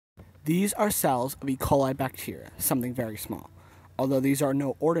These are cells of E. coli bacteria, something very small. Although these are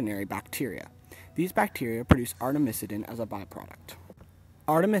no ordinary bacteria. These bacteria produce artemisinin as a byproduct.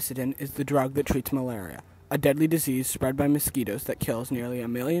 Artemisinin is the drug that treats malaria, a deadly disease spread by mosquitoes that kills nearly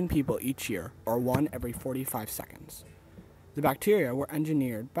 1 million people each year, or 1 every 45 seconds. The bacteria were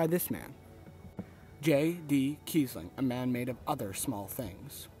engineered by this man, J.D. Keasling, a man made of other small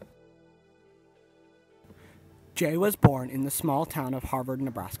things. Jay was born in the small town of Harvard,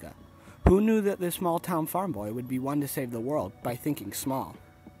 Nebraska. Who knew that this small town farm boy would be one to save the world by thinking small?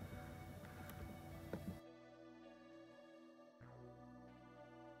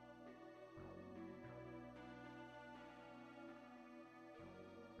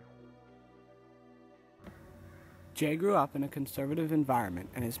 Jay grew up in a conservative environment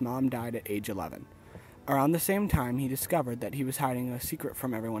and his mom died at age 11. Around the same time, he discovered that he was hiding a secret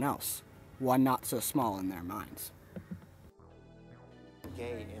from everyone else, one not so small in their minds.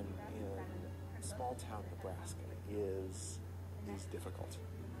 Gay in small town Nebraska is difficult.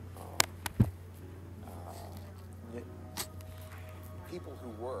 People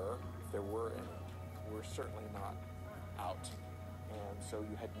who were, if there were any, were certainly not out, and so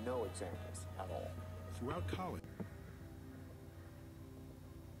you had no examples at all. Throughout college,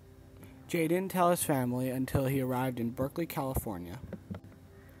 Jay didn't tell his family until he arrived in Berkeley, California.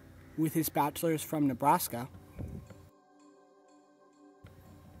 With his bachelor's from Nebraska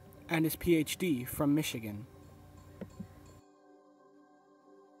and his PhD from Michigan.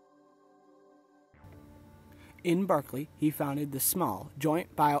 In Berkeley, he founded the small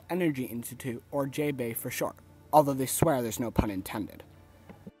Joint Bioenergy Institute, or JBEI for short, although they swear there's no pun intended.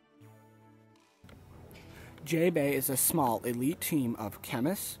 JBEI is a small, elite team of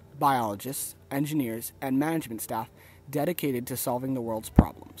chemists, biologists, engineers, and management staff dedicated to solving the world's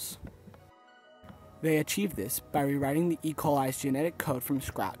problems. They achieve this by rewriting the E. coli's genetic code from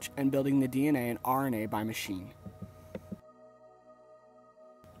scratch and building the DNA and RNA by machine.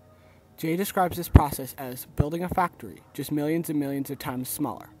 Jay describes this process as building a factory, just millions and millions of times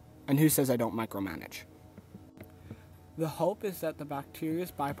smaller. And who says I don't micromanage? The hope is that the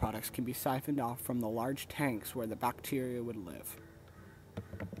bacteria's byproducts can be siphoned off from the large tanks where the bacteria would live,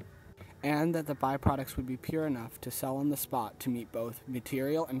 and that the byproducts would be pure enough to sell on the spot to meet both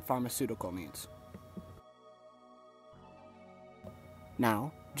material and pharmaceutical needs.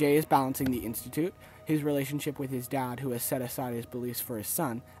 Now, Jay is balancing the Institute, his relationship with his dad who has set aside his beliefs for his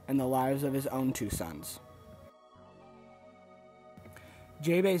son, and the lives of his own 2 sons.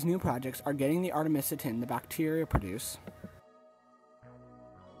 JBEI's new projects are getting the artemisinin the bacteria produce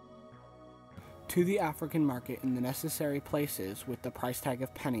to the African market in the necessary places with the price tag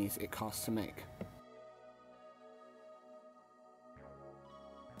of pennies it costs to make.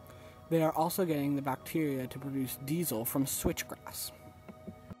 They are also getting the bacteria to produce diesel from switchgrass.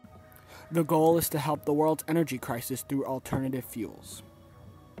 The goal is to help the world's energy crisis through alternative fuels.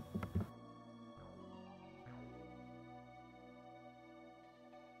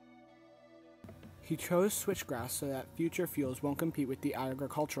 He chose switchgrass so that future fuels won't compete with the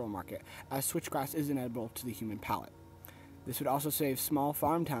agricultural market, as switchgrass isn't edible to the human palate. This would also save small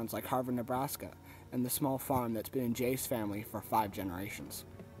farm towns like Harvard, Nebraska, and the small farm that's been in Jay's family for 5 generations.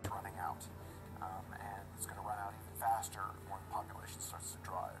 Running out, and it's going to run out even faster when the population starts to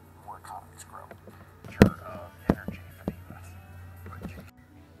draw it, and more economies grow. Energy for the U.S.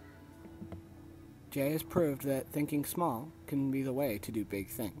 Jay has proved that thinking small can be the way to do big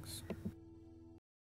things.